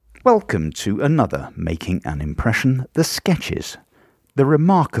Welcome to another Making an Impression, The Sketches. The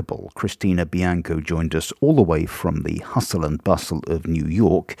remarkable Christina Bianco joined us all the way from the hustle and bustle of New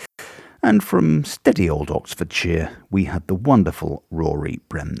York, and from steady old Oxfordshire, we had the wonderful Rory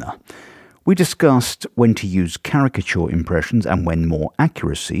Bremner. We discussed when to use caricature impressions and when more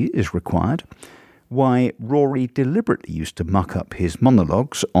accuracy is required, why Rory deliberately used to muck up his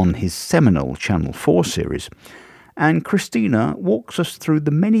monologues on his seminal Channel 4 series, and Christina walks us through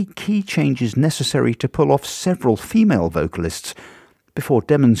the many key changes necessary to pull off several female vocalists before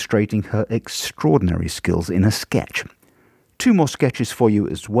demonstrating her extraordinary skills in a sketch. 2 more sketches for you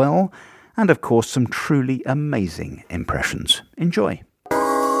as well, and of course some truly amazing impressions. Enjoy.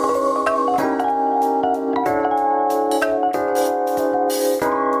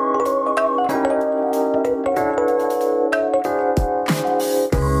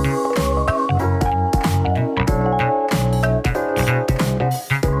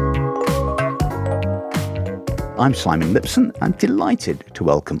 I'm Simon Lipson. I'm delighted to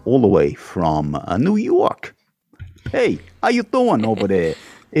welcome all the way from New York. Hey, how you doing over there?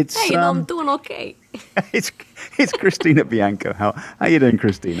 It's I'm doing okay. it's Christina Bianco. How you doing,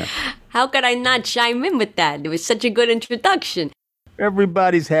 Christina? How could I not chime in with that? It was such a good introduction.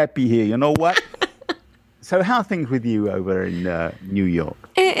 Everybody's happy here. You know what? So how are things with you over in New York?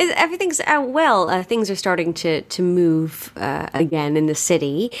 Everything's well. Things are starting to move again in the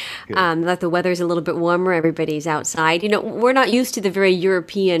city. That the weather's a little bit warmer. Everybody's outside. You know, we're not used to the very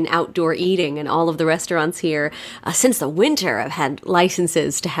European outdoor eating, and all of the restaurants here since the winter have had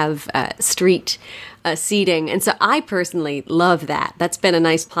licenses to have street seating. And so I personally love that. That's been a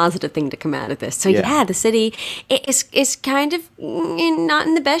nice positive thing to come out of this. So yeah the city is kind of not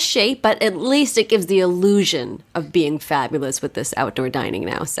in the best shape, but at least it gives the illusion of being fabulous with this outdoor dining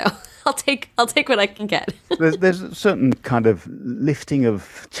now. So I'll take what I can get. There's a certain kind of lifting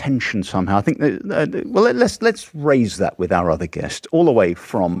of tension somehow. I think let's raise that with our other guest, all the way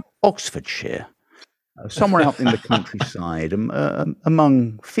from Oxfordshire. Somewhere out in the countryside,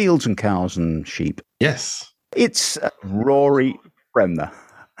 among fields and cows and sheep. Yes. It's Rory Bremner.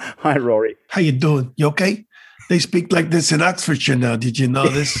 Hi, Rory. How you doing? You okay? They speak like this in Oxfordshire now. Did you know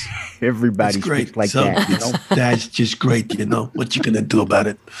this? Everybody speaks like that, you know? That's just great, you know. What you going to do about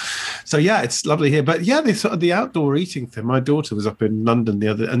it? So, yeah, it's lovely here. But, yeah, the outdoor eating thing. My daughter was up in London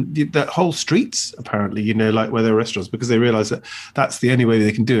the whole streets, apparently, you know, like where there are restaurants, because they realise that that's the only way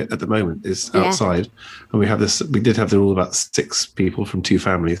they can do it at the moment is outside. And we did have the rule about 6 people from 2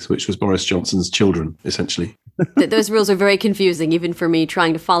 families, which was Boris Johnson's children, essentially. Those rules are very confusing, even for me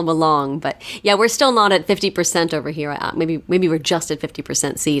trying to follow along. But yeah, we're still not at 50% over here. Maybe we're just at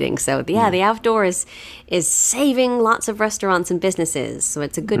 50% seating. So the outdoor is saving lots of restaurants and businesses. So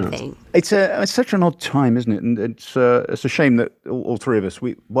it's a good thing. It's such an odd time, isn't it? And it's a shame that all 3 of us.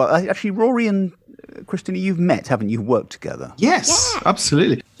 Actually, Rory and Christina, you've met, haven't you? You've worked together. Yes,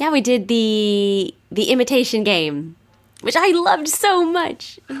 absolutely. Yeah, we did the imitation game, which I loved so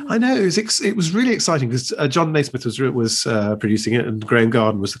much. I know it was really exciting because John Naismith was producing it, and Graham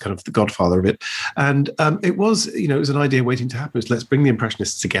Garden was the godfather of it. And it was an idea waiting to happen. Let's bring the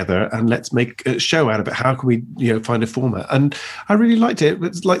Impressionists together and let's make a show out of it. How can we find a format? And I really liked it.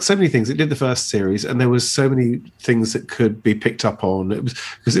 It's like so many things. It did the first series, and there was so many things that could be picked up on. It was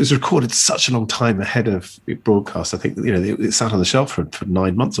because it was recorded such a long time ahead of broadcast. I think it sat on the shelf for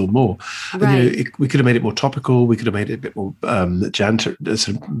 9 months or more. Right. And, we could have made it more topical. We could have made it a bit more banter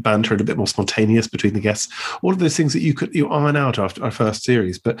and a bit more spontaneous between the guests. All of those things that you iron out after our first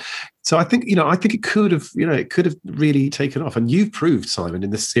series. But so I think it could have really taken off. And you've proved, Simon,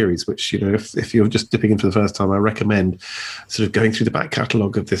 in this series, which if you're just dipping in for the first time, I recommend sort of going through the back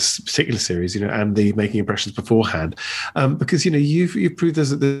catalogue of this particular series, and the making impressions beforehand, because you've proved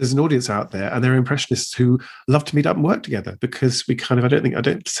there's an audience out there, and there are impressionists who love to meet up and work together because we kind of I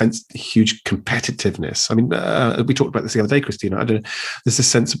don't sense huge competitiveness. I mean, we talked about this the other day, Christina. I don't know. There's a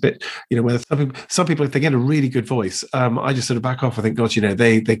sense a bit, where some people, if they get a really good voice, I just sort of back off. I think, God,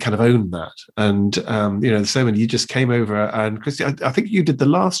 they kind of own that. And, so many, you just came over, and Christina, I think you did the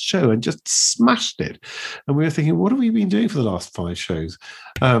last show and just smashed it. And we were thinking, what have we been doing for the last 5 shows?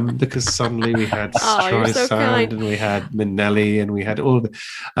 Because suddenly we had Streisand, and we had Minnelli, and we had all of it.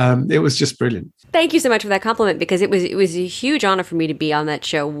 It was just brilliant. Thank you so much for that compliment, because it was a huge honor for me to be on that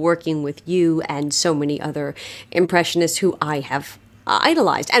show, working with you and so many other impressionists who I have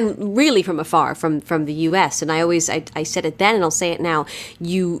idolized, and really from afar, from the US. And I said it then, and I'll say it now.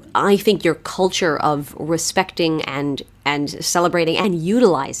 I think your culture of respecting and and celebrating and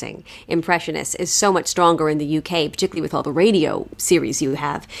utilizing impressionists is so much stronger in the UK, particularly with all the radio series you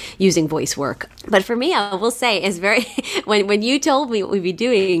have using voice work. But for me, I will say, is very when you told me what we'd be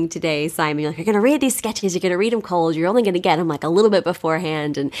doing today, Simon, you're going to read these sketches, you're going to read them cold, you're only going to get them like a little bit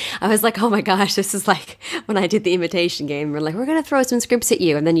beforehand. And I was like, oh my gosh, this is like when I did the imitation game. We're like, we're going to throw some scripts at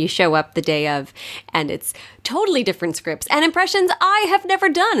you. And then you show up the day of, and it's totally different scripts and impressions I have never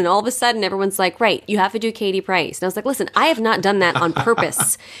done. And all of a sudden, everyone's like, right, you have to do Katie Price. And I was like, listen, I have not done that on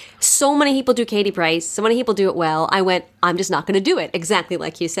purpose. So many people do Katie Price. So many people do it well. I went, I'm just not going to do it exactly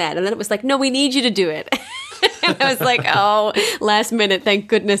like you said. And then it was like, no, we need you to do it. And I was like, oh, last minute, thank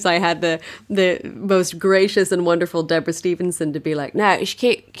goodness I had the most gracious and wonderful Deborah Stevenson to be like, no, just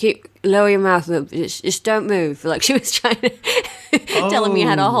keep lower your mouth, just don't move. Like she was trying to telling me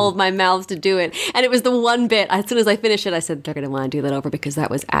how to hold my mouth to do it. And it was the one bit, as soon as I finished it, I said, they're going to want to do that over because that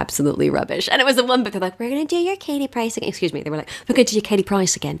was absolutely rubbish. And it was the one bit, they're like, we're going to do your Katie Price again. Excuse me. They were like, we're going to do your Katie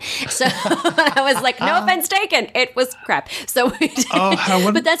Price again. So I was like, no offense taken. It was crap. So,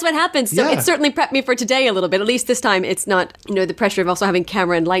 but that's what happens. So it certainly prepped me for today a little bit. At least this time it's not, the pressure of also having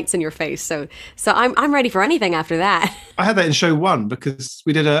camera and lights in your face. So I'm ready for anything after that. I had that in show 1 because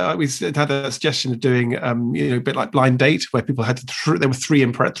we had a suggestion of doing, a bit like Blind Date, where people had to, there were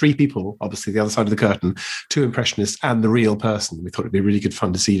three people, obviously the other side of the curtain, 2 impressionists and the real person. We thought it'd be really good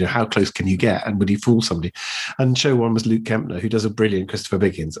fun to see, how close can you get and would he fool somebody? And show 1 was Luke Kempner, who does a brilliant Christopher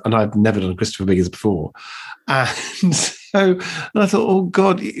Biggins, and I've never done Christopher Biggins before. And so I thought, oh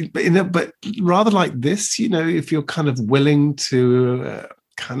God, but rather like this, if you're kind of willing to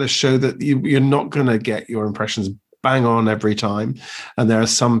kind of show that you're not going to get your impressions bang on every time, and there are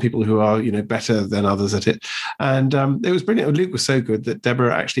some people who are better than others at it, and it was brilliant. Luke was so good that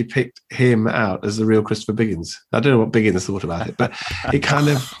Deborah actually picked him out as the real Christopher Biggins. I don't know what Biggins thought about it, but it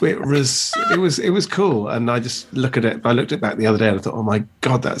was cool. And I just looked at it back the other day and I thought, oh my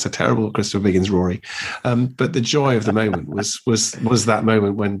God, that's a terrible Christopher Biggins Rory. But the joy of the moment was that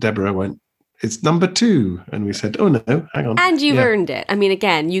moment when Deborah went, it's number 2. And we said, oh no, hang on. And you've earned it. I mean,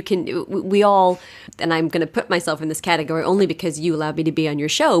 again, we all, and I'm going to put myself in this category only because you allowed me to be on your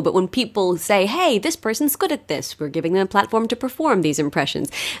show. But when people say, hey, this person's good at this, we're giving them a platform to perform these impressions,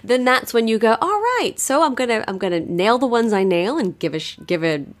 then that's when you go, all right, so I'm going to nail the ones I nail and give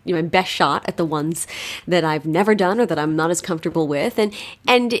a best shot at the ones that I've never done or that I'm not as comfortable with. And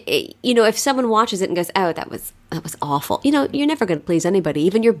if someone watches it and goes, oh, that was awful. You're never going to please anybody.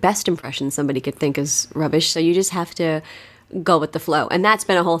 Even your best impression somebody could think is rubbish. So you just have to go with the flow. And that's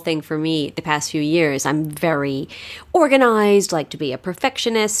been a whole thing for me the past few years. I'm very organized, like to be a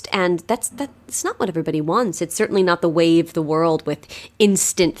perfectionist. And that's not what everybody wants. It's certainly not the wave of the world with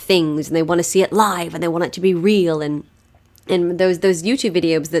instant things. And they want to see it live and they want it to be real. And those YouTube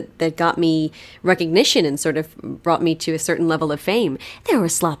videos that got me recognition and sort of brought me to a certain level of fame, they were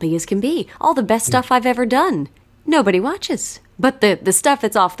sloppy as can be. All the best stuff I've ever done, nobody watches. But the stuff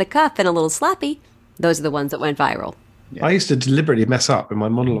that's off the cuff and a little sloppy, those are the ones that went viral. Yeah. I used to deliberately mess up in my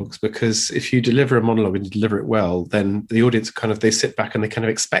monologues because if you deliver a monologue and you deliver it well, then the audience they sit back and they kind of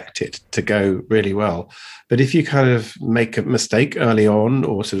expect it to go really well. But if you kind of make a mistake early on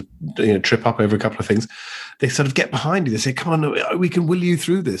or sort of trip up over a couple of things, they sort of get behind you. They say, come on, we can will you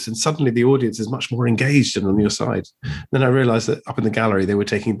through this. And suddenly the audience is much more engaged and on your side. Then I realized that up in the gallery, they were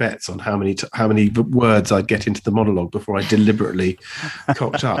taking bets on how many words I'd get into the monologue before I deliberately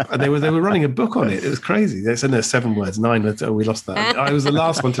cocked up. And they were running a book on it. It was crazy. They said, no, 7 words, 9 words. Oh, we lost that. I was the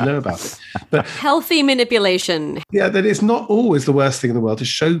last one to know about it. But healthy manipulation. Yeah, that it's not always the worst thing in the world to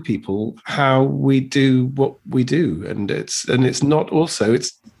show people how we do what we do. And it's not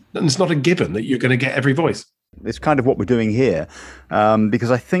a given that you're going to get every voice. It's kind of what we're doing here,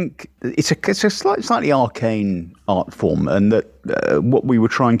 because I think it's a slightly arcane art form, and that what we were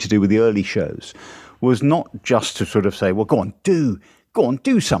trying to do with the early shows was not just to sort of say, well, go on,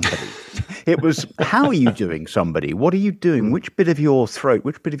 do somebody. It was, how are you doing somebody? What are you doing? Which bit of your throat,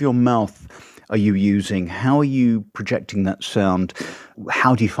 which bit of your mouth are you using? How are you projecting that sound?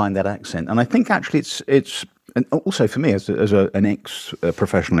 How do you find that accent? And I think actually it's and also for me as an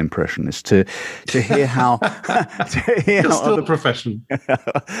ex-professional impressionist to hear how You're still a profession.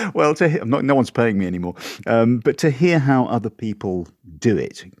 Well, no one's paying me anymore, but to hear how other people do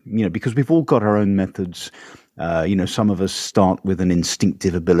it, because we've all got our own methods. Some of us start with an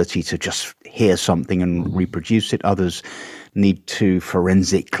instinctive ability to just hear something and reproduce it. Others need to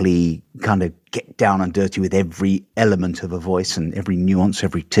forensically kind of get down and dirty with every element of a voice and every nuance,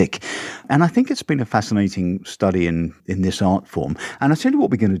 every tick. And I think it's been a fascinating study in this art form. And I'll tell you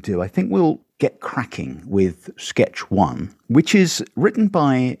what we're going to do. I think we'll get cracking with sketch 1, which is written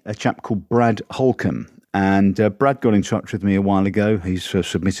by a chap called Brad Holcomb. And Brad got in touch with me a while ago. He's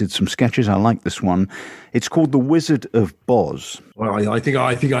submitted some sketches. I like this one. It's called The Wizard of Boz. Well, I think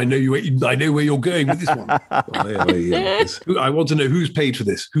I know you. I know where you're going with this one. I want to know who's paid for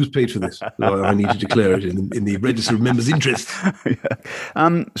this. Who's paid for this? I need to declare it in the register of members' interest.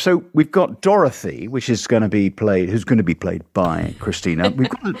 Yeah. So we've got Dorothy, who's going to be played by Christina. We've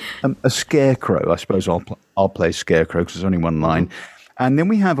got a scarecrow. I suppose I'll play scarecrow because there's only one line. And then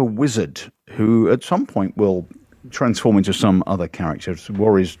we have a wizard who at some point will transform into some other character. So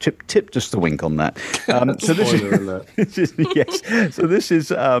Rory's tip just a wink on that. So this is yes. So this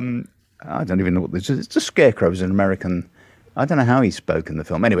is I don't even know what this is. It's a scarecrow. Is an American. I don't know how he spoke in the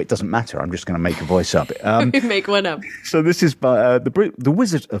film. Anyway, it doesn't matter. I'm just going to make a voice up. Make one up. So this is by the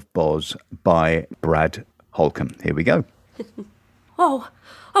Wizard of Boz by Brad Holcomb. Here we go. Oh,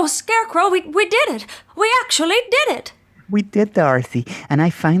 Scarecrow, we did it. We actually did it. We did, Dorothy, and I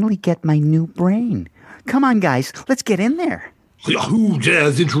finally get my new brain. Come on, guys, let's get in there. Who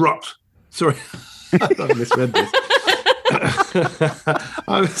dares interrupt? Sorry, I misread this.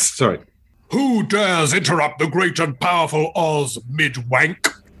 I'm sorry. Who dares interrupt the great and powerful Oz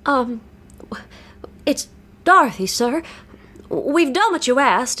Midwank? It's Dorothy, sir. We've done what you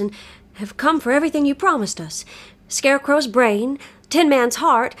asked and have come for everything you promised us. Scarecrow's brain, Tin Man's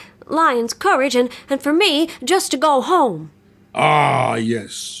heart, Lion's courage, and for me, just to go home. Ah,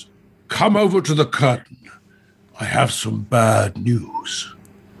 yes. Come over to the curtain. I have some bad news.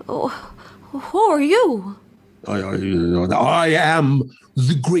 Oh, who are you? I am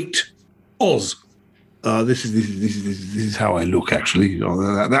the Great Oz. This is how I look, actually.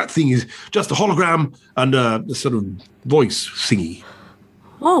 That thing is just a hologram and a sort of voice thingy.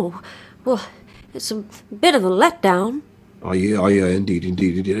 Oh, well, it's a bit of a letdown. Yeah, indeed.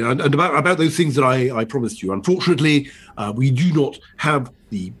 And about those things that I promised you. Unfortunately, we do not have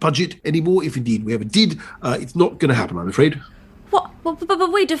the budget anymore. If indeed we ever did, it's not going to happen, I'm afraid. What?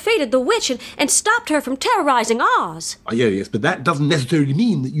 But we defeated the witch and stopped her from terrorizing Oz. Yes, but that doesn't necessarily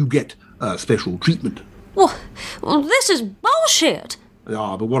mean that you get special treatment. Well, this is bullshit.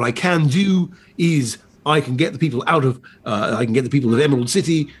 But what I can do is I can get the people of Emerald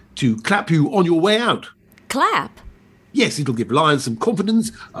City to clap you on your way out. Clap? Yes, it'll give Lion some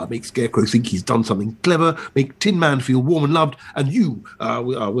confidence, make Scarecrow think he's done something clever, make Tin Man feel warm and loved, and you,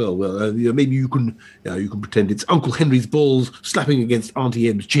 maybe you can pretend it's Uncle Henry's balls slapping against Auntie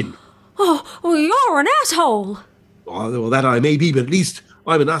M's chin. Oh, well, you're an asshole. Well, that I may be, but at least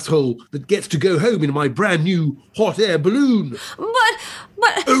I'm an asshole that gets to go home in my brand new hot air balloon.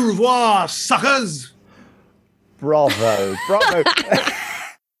 But... Au revoir, suckers! Bravo.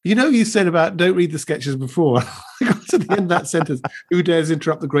 You know, you said about don't read the sketches before. I got to the end of that sentence. Who dares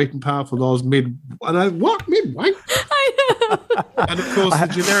interrupt the great and powerful Oz midwank? I know. And of course, the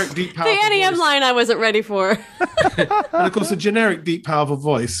generic deep powerful The Annie M line I wasn't ready for. And of course, the generic deep powerful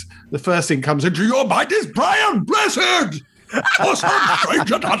voice. The first thing comes into your mind is Brian Blessed for some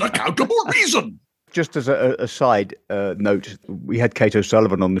strange and unaccountable reason. Just as a side note, we had Kate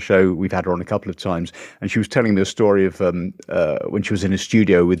O'Sullivan on the show. We've had her on a couple of times, and she was telling me a story of when she was in a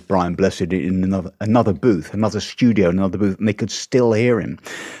studio with Brian Blessed in another booth, another booth, and they could still hear him.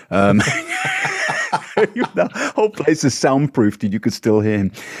 The whole place is soundproofed, and you could still hear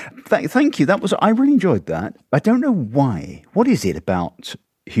him. Thank you. I really enjoyed that. I don't know why. What is it about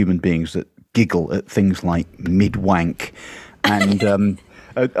human beings that giggle at things like midwank and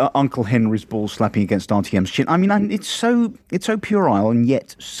Uncle Henry's balls slapping against Auntie M's chin? I mean, it's so puerile and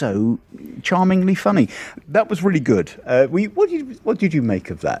yet so charmingly funny. That was really good. What did you make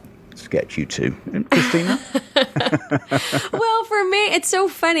of that sketch, you two, Christina? Well, for me, it's so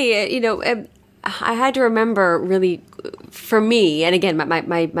funny. I had to remember, really, for me, and again,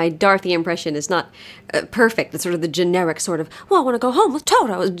 my Dorothy impression is not perfect. It's sort of the generic sort of, well, I want to go home with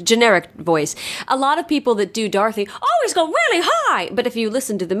Toto, generic voice. A lot of people that do Dorothy always go really high. But if you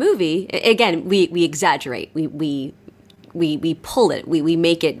listen to the movie, again, we exaggerate. We pull it. We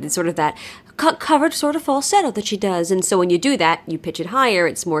make it sort of that covered sort of falsetto that she does. And so when you do that, you pitch it higher,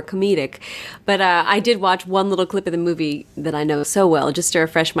 it's more comedic. But I did watch one little clip of the movie that I know so well, just to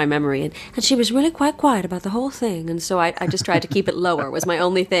refresh my memory. And she was really quite quiet about the whole thing. And so I just tried to keep it lower, was my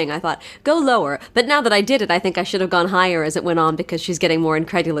only thing. I thought, go lower. But now that I did it, I think I should have gone higher as it went on because she's getting more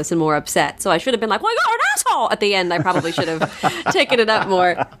incredulous and more upset. So I should have been like, well, you're an asshole! At the end, I probably should have taken it up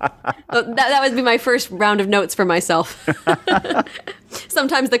more. That would be my first round of notes for myself.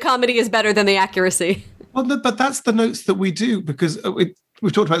 Sometimes the comedy is better than the accuracy. Well, but that's the notes that we do because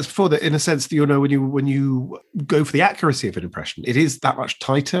we've talked about this before, that in a sense, when you go for the accuracy of an impression, it is that much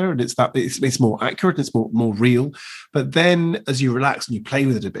tighter, and it's more accurate, and it's more real. But then as you relax and you play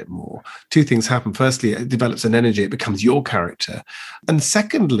with it a bit more, two things happen. Firstly, it develops an energy, it becomes your character. And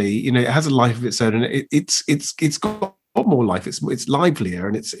secondly, it has a life of its own, and it's got more life. It's livelier,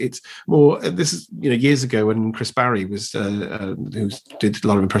 and it's more. This is years ago when Chris Barry was who did a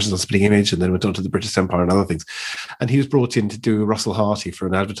lot of impressions on Spitting Image, and then went on to the British Empire and other things. And he was brought in to do Russell Harty for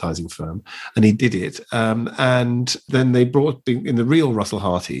an advertising firm, and he did it. And then they brought in the real Russell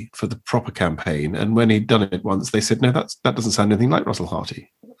Harty for the proper campaign. And when he'd done it once, they said, "No, that doesn't sound anything like Russell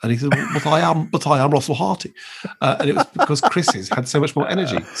Harty." And he said, "But I am Russell Harty," and it was because Chris's had so much more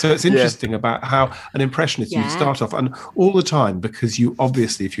energy. So it's interesting about how an impressionist, you start off, and all the time, because you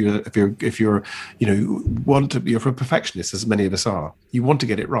obviously, if you're you're a perfectionist, as many of us are, you want to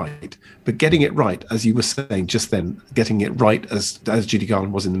get it right. But getting it right, as you were saying just then, getting it right as Judy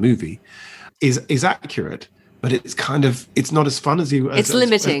Garland was in the movie, is accurate. But it's not as fun as you. It's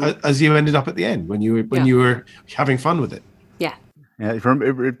limiting as you ended up at the end when you were having fun with it. Yeah. Yeah,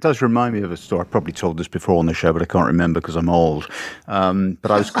 it does remind me of a story. I probably told this before on the show, but I can't remember because I'm old.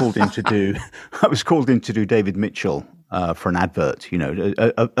 But I was called in to do David Mitchell for an advert.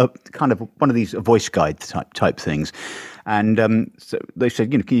 A kind of one of these voice guide type things. And so they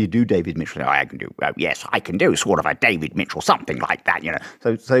said, can you do David Mitchell? I can do. Yes, I can do sort of a David Mitchell, something like that.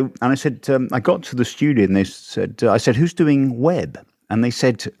 So and I said, I got to the studio and they said, I said, who's doing Webb? And they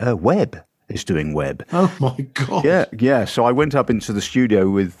said, Webb is doing Webb. Oh my God. Yeah. So I went up into the studio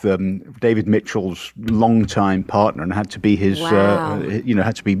with David Mitchell's longtime partner, and had to be his,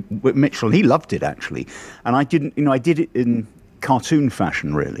 had to be Mitchell. He loved it actually, and I didn't. I did it in cartoon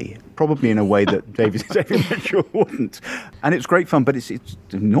fashion, really, probably in a way that David Mitchell wouldn't. And it's great fun, but it's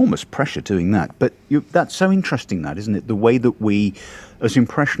enormous pressure doing that. But that's so interesting, that isn't it? The way that we, as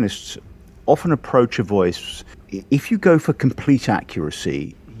impressionists, often approach a voice. If you go for complete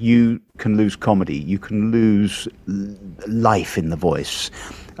accuracy, you can lose comedy, you can lose life in the voice,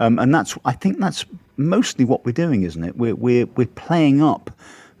 and I think that's mostly what we're doing, isn't it? We're playing up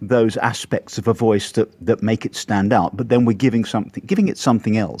those aspects of a voice that make it stand out, but then we're giving it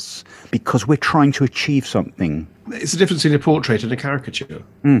something else because we're trying to achieve something. It's the difference between a portrait and a caricature,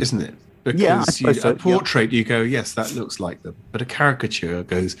 isn't it? Because a portrait, you go, yes, that looks like them. But a caricature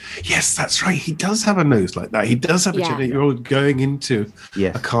goes, yes, that's right. He does have a nose like that. He does have a chin. You're going into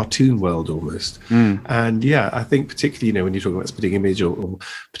a cartoon world almost. And I think particularly, when you're talking about Spitting Image or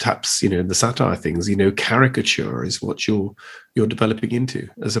perhaps, in the satire things, caricature is what you're developing into,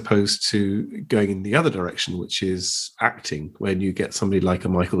 as opposed to going in the other direction, which is acting, when you get somebody like a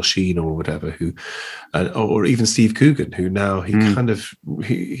Michael Sheen or whatever, who, or even Steve Coogan, who now he kind of,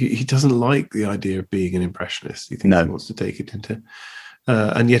 he doesn't like the idea of being an impressionist. He thinks he wants to take it into,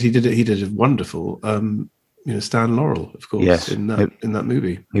 and yet he did a wonderful, Stan Laurel, of course, in that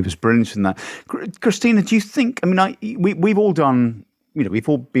movie. He was brilliant in that. Christina, do you think, we've all done, we've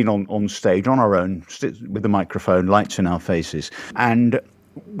all been on stage on our own with the microphone, lights in our faces, and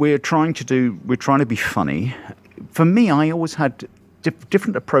we're trying to be funny. For me, I always had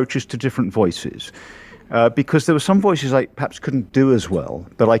different approaches to different voices, because there were some voices I perhaps couldn't do as well,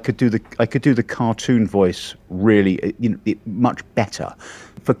 but I could do the cartoon voice really, much better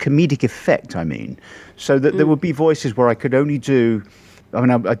for comedic effect. So that there would be voices where I could only do.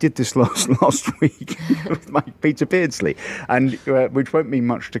 I did this last week with Peter Beardsley, and which won't mean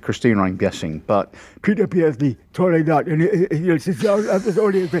much to Christina, I'm guessing. But Peter Beardsley told like that, and it's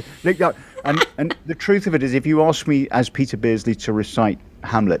only like that. And the truth of it is, if you ask me as Peter Beardsley to recite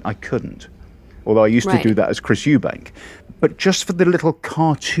Hamlet, I couldn't. Although I used to do that as Chris Eubank, but just for the little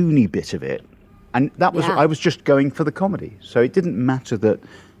cartoony bit of it, and that was I was just going for the comedy. So it didn't matter that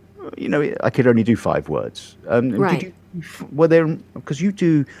I could only do 5 words. Were there, because you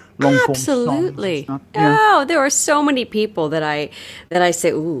do long form Absolutely. Songs Oh, there are so many people that I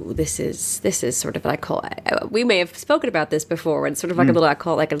say, ooh, this is sort of what I call. We may have spoken about this before. And sort of like I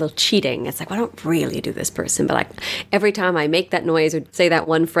call it like a little cheating. It's like, well, I don't really do this person, but every time I make that noise or say that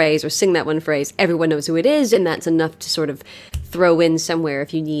one phrase or sing that one phrase, everyone knows who it is, and that's enough to sort of throw in somewhere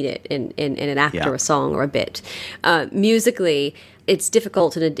if you need it in an act or a song or a bit. Musically, it's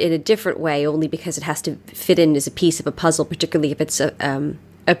difficult in a different way, only because it has to fit in as a piece of a puzzle, particularly if it's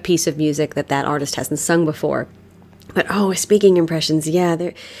a piece of music that artist hasn't sung before. But speaking impressions,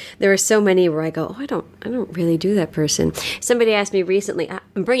 there are so many where I go, I don't really do that person. Somebody asked me recently,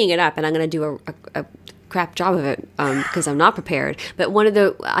 I'm bringing it up, and I'm going to do a crap job of it because I'm not prepared. But one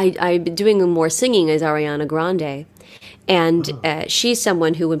of I've been doing more singing as Ariana Grande. And she's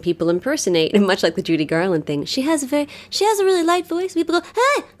someone who, when people impersonate, and much like the Judy Garland thing, she has a really light voice. People go,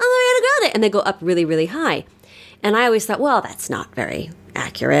 "Hey, I'm Ariana Grande," and they go up really, really high. And I always thought, well, that's not very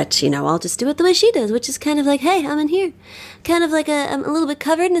accurate. I'll just do it the way she does, which is kind of like, hey, I'm in here. Kind of like I'm a little bit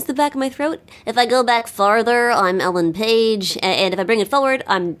covered and it's the back of my throat. If I go back farther, I'm Ellen Page. And if I bring it forward,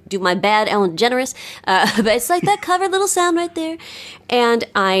 I'm do my bad Ellen DeGeneres. But it's like that covered little sound right there. And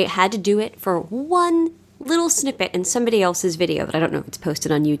I had to do it for one little snippet in somebody else's video that I don't know if it's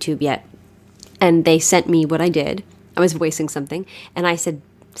posted on YouTube yet. And they sent me what I did. I was voicing something. And I said,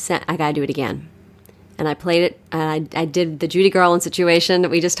 I got to do it again. And I played it, and I did the Judy Garland situation that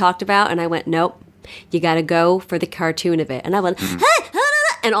we just talked about, and I went, nope, you got to go for the cartoon of it. And I went,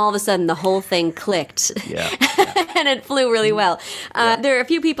 and all of a sudden the whole thing clicked. Yeah. And it flew really well. There are a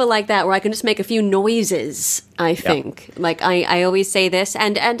few people like that where I can just make a few noises, I think. Yeah. Like I always say this,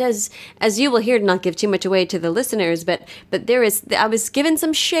 and as you will hear, not give too much away to the listeners, but I was given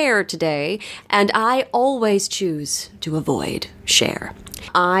some Cher today, and I always choose to avoid Cher.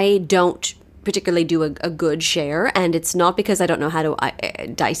 I don't particularly do a good Cher, and it's not because I don't know how to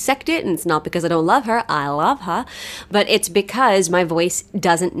dissect it, and it's not because I don't love her. I love her, but it's because my voice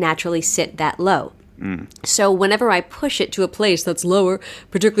doesn't naturally sit that low. So whenever I push it to a place that's lower,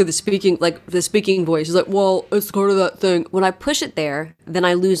 particularly the speaking voice is like, well, it's part of that thing. When I push it there, then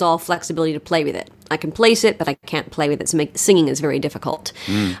I lose all flexibility to play with it. I can place it, but I can't play with it. So singing is very difficult.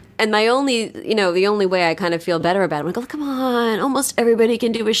 And the only way I kind of feel better about it, I'm like, oh, come on, almost everybody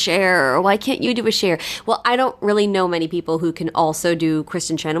can do a Cher. Why can't you do a Cher? Well, I don't really know many people who can also do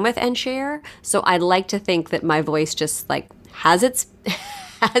Kristen Chenoweth and Cher. So I'd like to think that my voice just has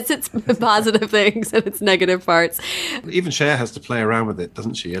its positive things and its negative parts. Even Cher has to play around with it,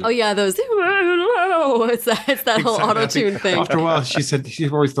 doesn't she? Oh yeah, those. It's that whole auto-tune thing. After a while, she said she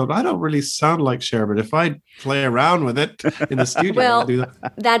always thought, I don't really sound like Cher, but if I play around with it in the studio, I'll do that.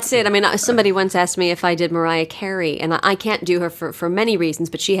 That's it. I mean, somebody once asked me if I did Mariah Carey, and I can't do her for many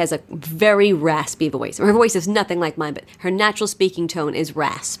reasons, but she has a very raspy voice. Her voice is nothing like mine, but her natural speaking tone is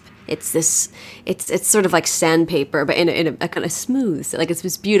rasp. It's sort of like sandpaper, but in a kind of smooth. Like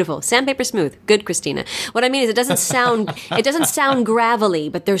it's beautiful. Sandpaper smooth. Good, Christina. What I mean is it doesn't sound gravelly,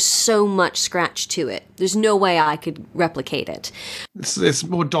 but there's so much scratch to it. There's no way I could replicate it. It's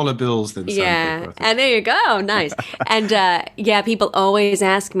more dollar bills than sandpaper. Yeah, and there you go. Nice. And people always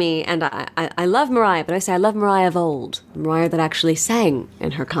ask me, and I love Mariah, but I say I love Mariah of old. Mariah that actually sang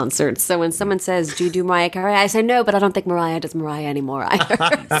in her concerts. So when someone says, do you do Mariah Carey? I say no, but I don't think Mariah does Mariah anymore either.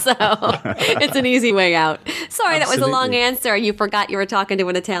 So it's an easy way out. Sorry, Absolutely. That was a long answer. You forgot you were talking to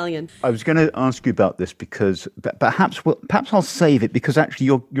an Italian. I was going to ask you about this because perhaps I'll save it because actually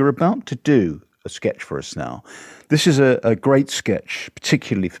you're about to do a sketch for us now. This is a great sketch,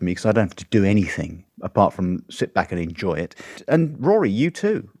 particularly for me because I don't have to do anything apart from sit back and enjoy it. And Rory, you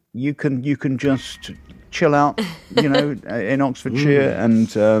too. You can just chill out, in Oxfordshire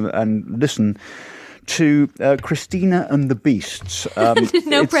and listen to Christina and the Beasts.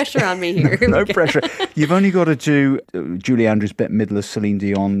 No pressure on me here. No pressure. You've only got to do Julie Andrews, Bette Midler, Celine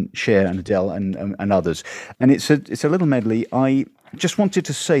Dion, Cher and Adele and others. And it's a little medley. I just wanted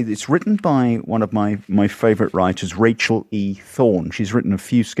to say that it's written by one of my favourite writers, Rachel E. Thorne. She's written a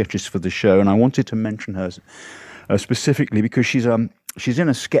few sketches for the show, and I wanted to mention her specifically because she's in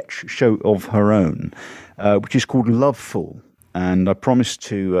a sketch show of her own, which is called Loveful. And I promised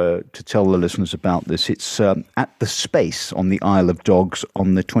to tell the listeners about this. It's at the Space on the Isle of Dogs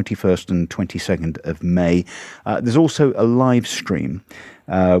on the 21st and 22nd of May. There's also a live stream,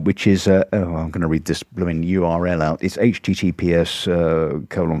 which is, I'm going to read this blooming URL out. It's https://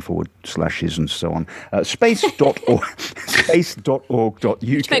 and so on. Space.org. Space.org.uk.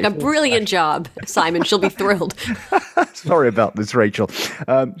 You make a brilliant job, Simon. She'll be thrilled. Sorry about this, Rachel.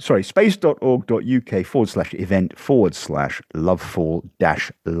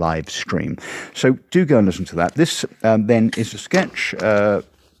 Space.org.uk/event/Loveful-live stream. So do go and listen to that. This then is a sketch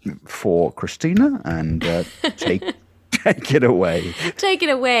for Christina, and take it away. Take it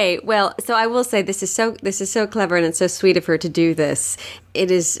away. Well, so I will say this is so clever and it's so sweet of her to do this.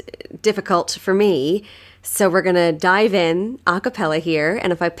 It is difficult for me. So we're going to dive in a cappella here.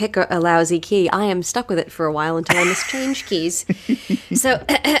 And if I pick a lousy key, I am stuck with it for a while until I must change keys. So,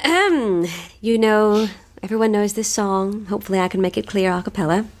 everyone knows this song. Hopefully I can make it clear a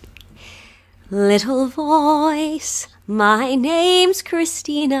cappella. Little voice, My name's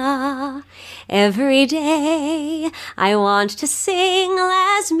Christina. Every day I want to sing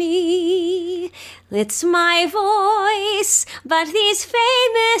as me. It's my voice, but these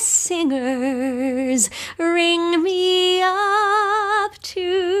famous singers ring me up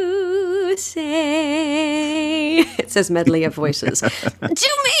to say. It says medley of voices. Do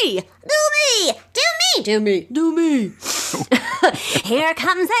me! Do me! Do me! Do me! Do me! Here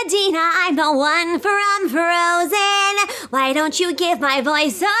comes Adina, I'm the one from Frozen. Why don't you give my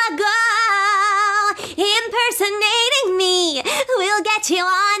voice a go? Impersonating me will get you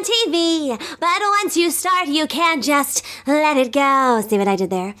on TV, but once you start, you can't just let it go. See what I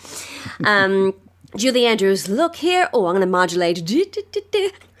did there? Julie Andrews, look here. Oh, I'm going to modulate.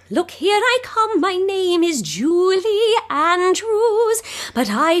 Look here I come, my name is Julie Andrews, but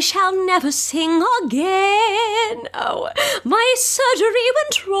I shall never sing again. Oh, my surgery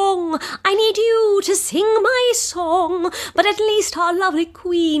went wrong. I need you to sing my song, but at least our lovely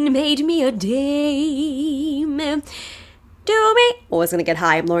queen made me a dame. Do me. Oh, I was going to get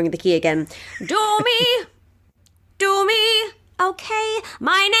high. I'm lowering the key again. Do me. Do me. Okay,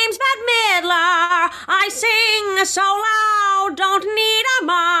 my name's Bette Midler. I sing so loud, don't need a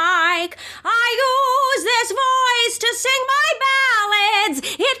mic. I use this voice to sing my ballads.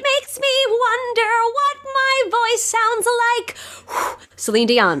 It makes me wonder what my voice sounds like. Celine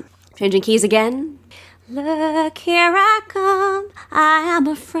Dion, changing keys again. Look, here I come. I am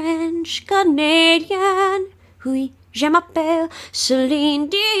a French Canadian. Oui, je m'appelle Celine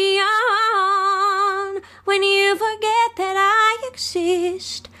Dion. When you forget that I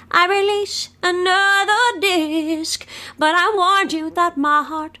exist, I release another disc. But I warned you that my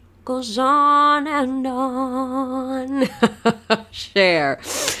heart goes on and on. Cher.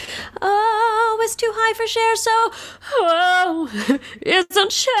 Oh, it's too high for Cher, so... Oh,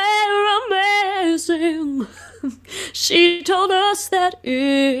 isn't Cher amazing? She told us that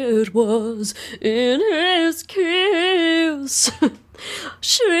it was in his kiss.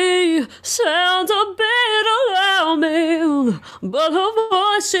 She sounds a bit alarming, but her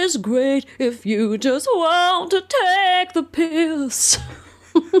voice is great if you just want to take the piss.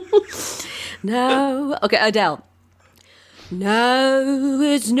 Now, okay, Adele. Now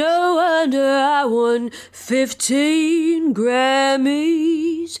it's no wonder I won 15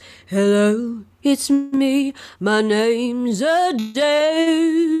 Grammys. Hello, it's me, my name's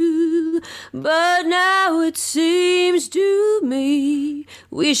Adele. But now it seems to me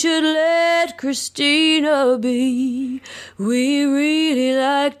we should let Christina be. We really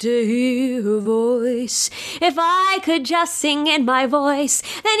like to hear her voice. If I could just sing in my voice,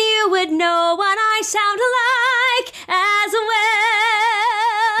 then you would know what I sound like as well.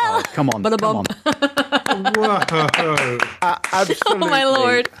 Oh, come on, come on. Whoa. Absolutely. Oh, my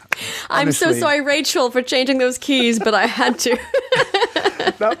Lord. I'm Honestly. so sorry, Rachel, for changing those keys, but I had to.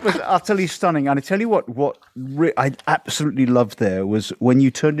 That was utterly stunning. And I tell you what I absolutely loved there was when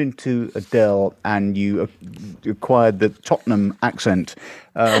you turned into Adele and you acquired the Tottenham accent,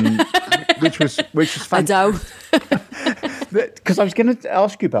 which was fantastic. Because I was going to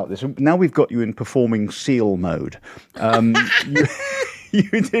ask you about this. Now we've got you in performing seal mode. You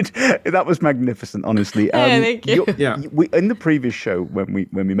did. That was magnificent, honestly. Thank you. In the previous show when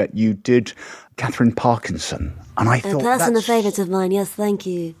we met, you did Catherine Parkinson, and I thought That's that's a favourite of mine. Yes, thank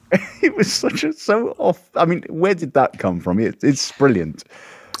you. It was so off. I mean, where did that come from? It's brilliant.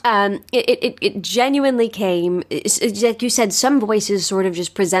 It genuinely came, it's like you said, some voices sort of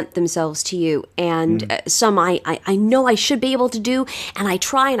just present themselves to you, and some I know I should be able to do, and I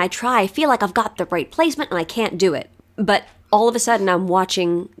try, I feel like I've got the right placement, and I can't do it. But all of a sudden, I'm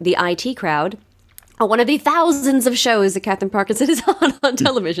watching the IT Crowd, one of the thousands of shows that Catherine Parkinson is on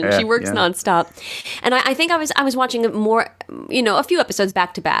television. She works nonstop. And I think I was watching it more, a few episodes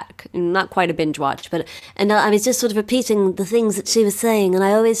back to back, not quite a binge watch, and I was just sort of repeating the things that she was saying. And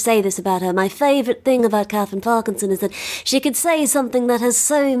I always say this about her. My favourite thing about Catherine Parkinson is that she could say something that has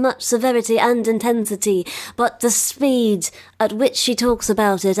so much severity and intensity, but the speed at which she talks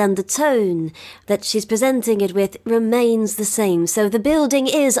about it and the tone that she's presenting it with remains the same. So the building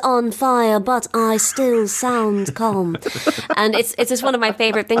is on fire, but I still sound calm. And it's just one of my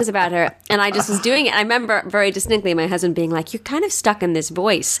favorite things about her. And I just was doing it. I remember very distinctly my husband being like, "You're kind of stuck in this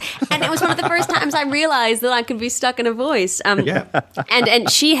voice." And it was one of the first times I realized that I could be stuck in a voice.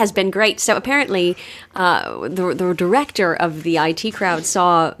 And she has been great. So apparently the director of the IT Crowd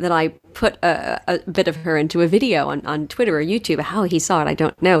saw that I put a bit of her into a video on Twitter or YouTube. How he saw it, I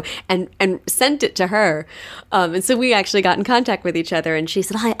don't know, and sent it to her. And so we actually got in contact with each other, and she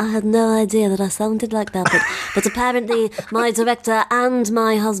said, I had no idea that I sounded like that, but apparently my director and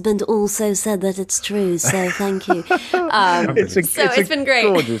my husband also said that it's true, so thank you. It's been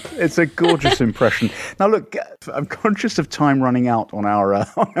great. It's a gorgeous impression. Now, look, I'm conscious of time running out on our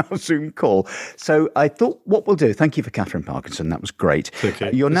Zoom call, so I thought what we'll do, thank you for Catherine Parkinson, that was great.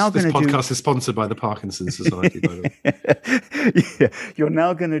 Okay. You're now going to do... This podcast is sponsored by the Parkinson Society, by the way. Yeah, you're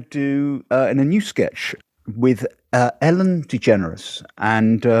now going to do in a new sketch with Ellen DeGeneres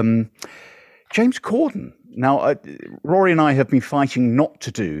and James Corden. Now, Rory and I have been fighting not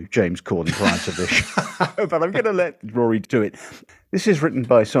to do James Corden prior to this show, but I'm going to let Rory do it. This is written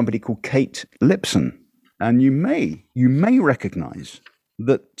by somebody called Kate Lipson, and you may recognise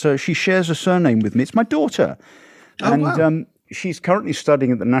that she shares a surname with me. It's my daughter. Oh, and wow. She's currently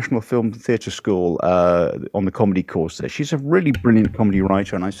studying at the National Film Theatre School on the comedy course there. She's a really brilliant comedy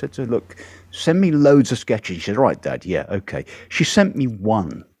writer, and I said to her, look, send me loads of sketches. She said, right, Dad, yeah, okay. She sent me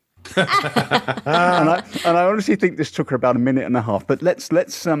one. and I honestly think this took her about a minute and a half. But let's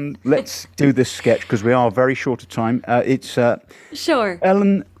do this sketch because we are very short of time. It's Sure.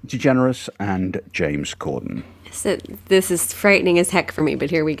 Ellen DeGeneres and James Corden. So this is frightening as heck for me, but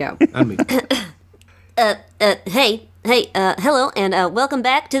here we go. And me. Hey, hello, and welcome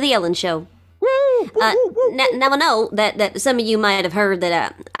back to the Ellen Show. Now I know that some of you might have heard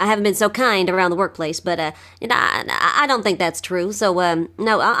that I haven't been so kind around the workplace, but I don't think that's true. So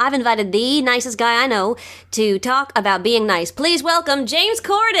no, I've invited the nicest guy I know to talk about being nice. Please welcome James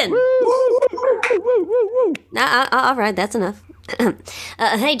Corden. All right, that's enough.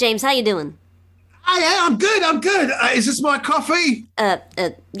 Hey James, how you doing? Hey, I'm good. Is this my coffee?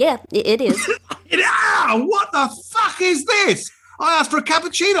 Yeah, it is. What the fuck is this? I asked for a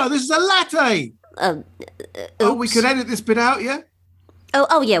cappuccino. This is a latte. We could edit this bit out, yeah?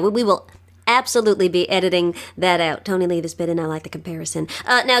 Oh yeah, we will absolutely be editing that out. Tony, leave this bit in. I like the comparison.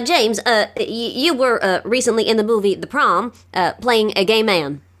 Now, James, you were recently in the movie The Prom, playing a gay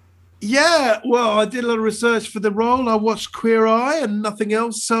man. Yeah, well, I did a lot of research for the role. I watched Queer Eye and nothing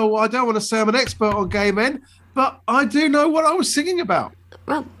else, so I don't want to say I'm an expert on gay men, but I do know what I was singing about.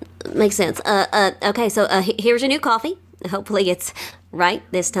 Well, makes sense. Okay, so here's your new coffee. Hopefully it's right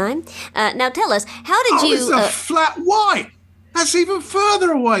this time. Now tell us, how did you... it's a flat white. That's even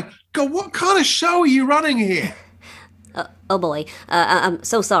further away. God, what kind of show are you running here? Oh boy, I'm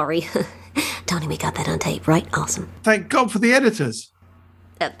so sorry. Tony, we got that on tape, right? Awesome. Thank God for the editors.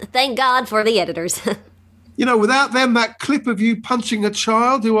 Thank God for the editors. You know, without them, that clip of you punching a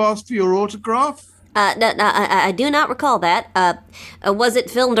child who asked for your autograph? No, I do not recall that. Was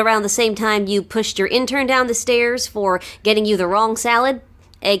it filmed around the same time you pushed your intern down the stairs for getting you the wrong salad?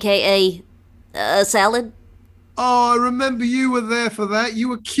 A.k.a. salad? Oh, I remember you were there for that. You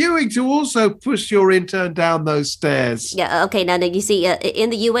were queuing to also push your intern down those stairs. Yeah, okay, now you see, in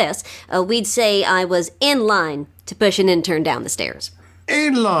the U.S., we'd say I was in line to push an intern down the stairs.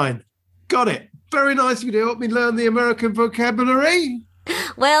 In line. Got it. Very nice of you to help me learn the American vocabulary.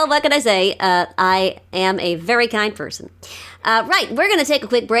 Well, what can I say? I am a very kind person. Right, we're going to take a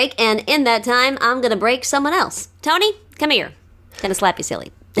quick break, and in that time, I'm going to break someone else. Tony, come here. Gonna slap you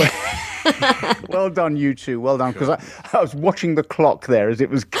silly. Well done, you two. Well done, because I was watching the clock there as it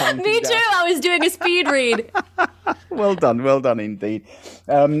was counting Me down. too. I was doing a speed read. Well done indeed.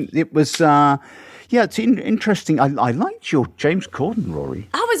 It was... Yeah, it's interesting. I liked your James Corden, Rory.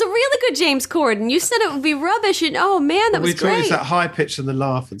 Oh, it was a really good James Corden. You said it would be rubbish, and oh man, that was great. It's that high pitch and the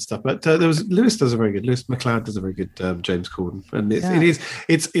laugh and stuff. But Lewis does a very good. Lewis McLeod does a very good James Corden, and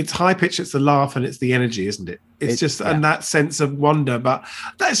it's high pitch. It's the laugh and it's the energy, isn't it? It's just and that sense of wonder. But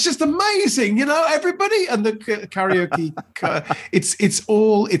that's just amazing, you know. Everybody and the karaoke.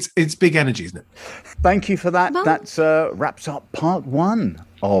 It's big energy, isn't it? Thank you for that. That wraps up part one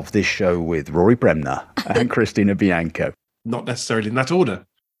of this show with Rory Bremner and Christina Bianco. Not necessarily in that order.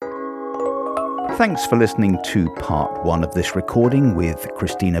 Thanks for listening to part one of this recording with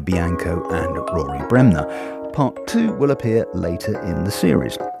Christina Bianco and Rory Bremner. Part two will appear later in the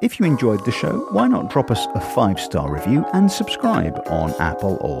series. If you enjoyed the show, why not drop us a 5-star review and subscribe on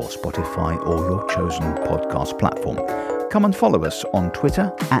Apple or Spotify or your chosen podcast platform. Come and follow us on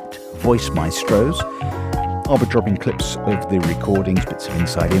Twitter @VoiceMaestros. I'll be dropping clips of the recordings, bits of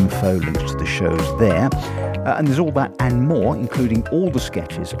inside info, links to the shows there. And there's all that and more, including all the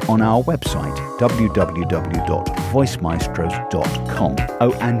sketches, on our website, www.voicemaestros.com.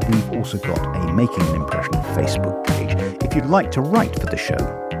 Oh, and we've also got a Making an Impression Facebook page. If you'd like to write for the show,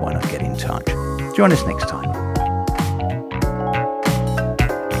 why not get in touch? Join us next time.